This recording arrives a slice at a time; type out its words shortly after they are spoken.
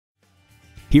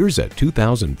Here's a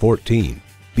 2014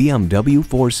 BMW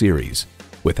 4 Series.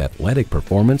 With athletic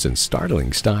performance and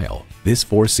startling style, this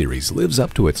 4 Series lives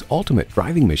up to its ultimate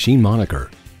driving machine moniker.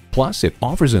 Plus, it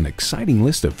offers an exciting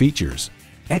list of features: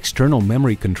 external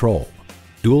memory control,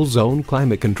 dual zone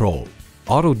climate control,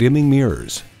 auto dimming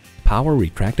mirrors, power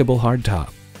retractable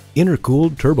hardtop,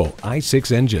 intercooled turbo i6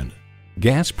 engine,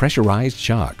 gas pressurized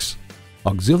shocks,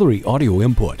 auxiliary audio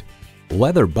input,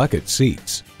 leather bucket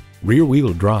seats, rear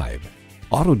wheel drive,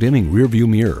 auto dimming rear view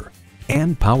mirror,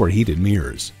 and power heated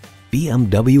mirrors.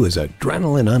 BMW is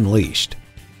adrenaline unleashed.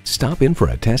 Stop in for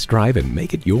a test drive and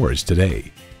make it yours today.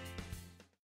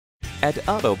 At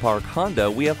Autopark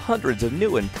Honda, we have hundreds of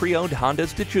new and pre-owned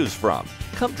Hondas to choose from.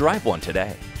 Come drive one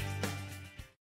today.